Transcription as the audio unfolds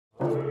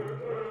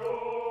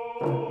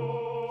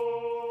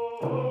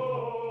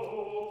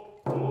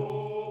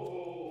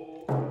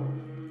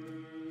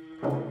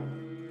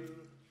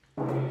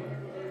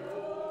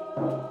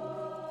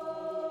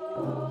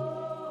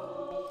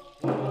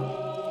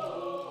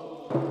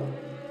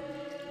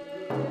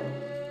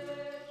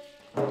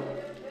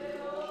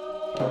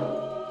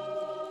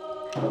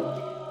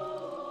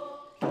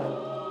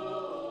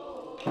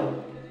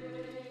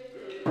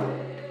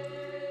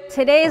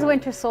Today is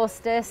winter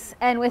solstice,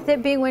 and with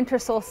it being winter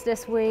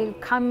solstice, we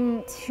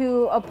come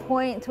to a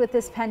point with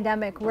this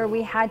pandemic where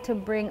we had to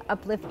bring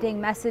uplifting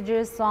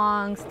messages,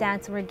 songs,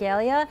 dance, and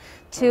regalia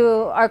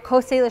to our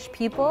Salish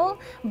people,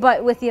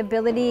 but with the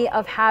ability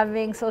of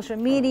having social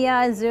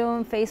media,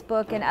 Zoom,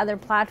 Facebook, and other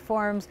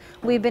platforms,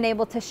 we've been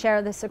able to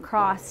share this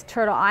across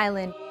Turtle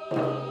Island.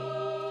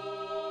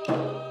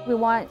 We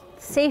want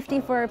safety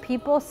for our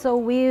people, so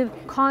we've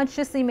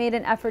consciously made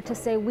an effort to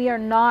say we are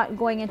not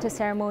going into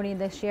ceremony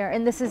this year,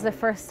 and this is the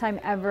first time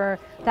ever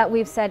that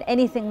we've said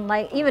anything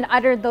like, even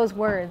uttered those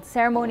words.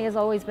 Ceremony has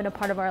always been a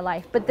part of our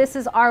life, but this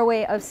is our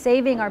way of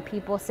saving our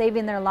people,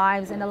 saving their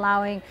lives, and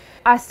allowing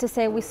us to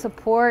say we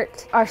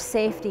support our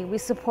safety, we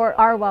support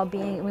our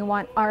well-being, and we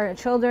want our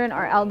children,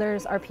 our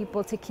elders, our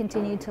people to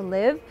continue to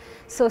live.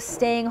 So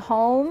staying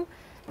home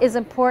is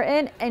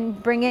important,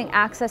 and bringing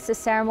access to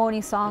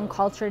ceremony, song,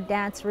 culture,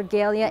 dance,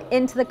 regalia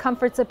into the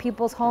comforts of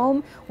people's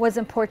home was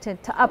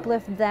important to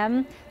uplift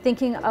them,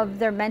 thinking of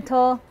their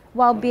mental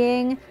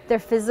well-being, their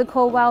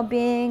physical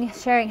well-being,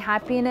 sharing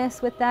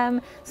happiness with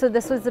them. So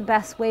this was the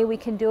best way we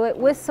can do it,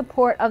 with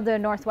support of the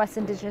North West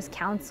Indigenous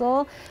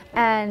Council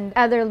and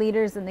other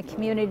leaders in the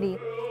community.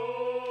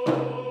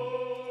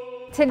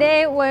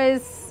 Today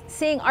was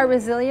seeing our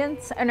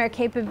resilience and our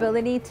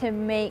capability to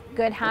make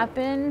good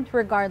happen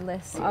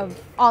regardless of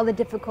all the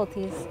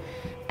difficulties,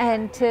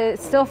 and to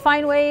still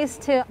find ways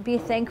to be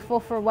thankful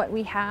for what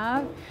we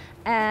have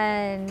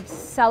and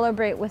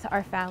celebrate with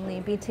our family,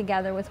 be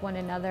together with one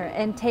another,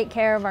 and take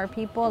care of our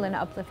people and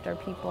uplift our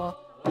people.